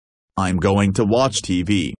I'm going to watch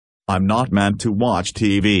TV. I'm not meant to watch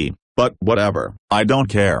TV, but whatever, I don't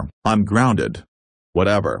care, I'm grounded.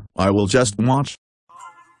 Whatever, I will just watch.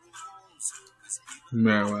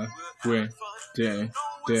 Mara, where, dad.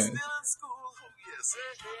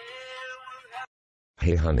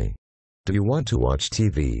 Hey honey. Do you want to watch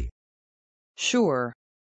TV? Sure.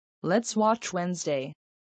 Let's watch Wednesday.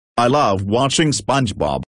 I love watching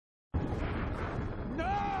SpongeBob.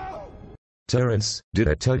 Terrence, did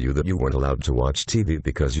I tell you that you weren't allowed to watch TV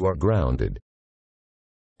because you are grounded?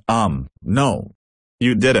 No.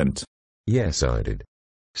 You didn't. Yes, I did.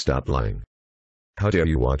 Stop lying. How dare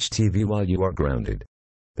you watch TV while you are grounded?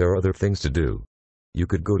 There are other things to do. You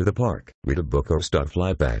could go to the park, read a book or stuff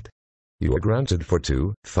like that. You are grounded for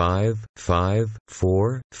 2, 5, 5,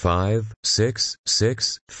 4, 5, 6,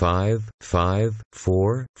 6, 5, 5,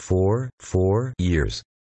 4, 4, 4 years.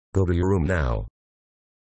 Go to your room now.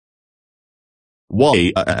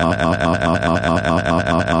 Why?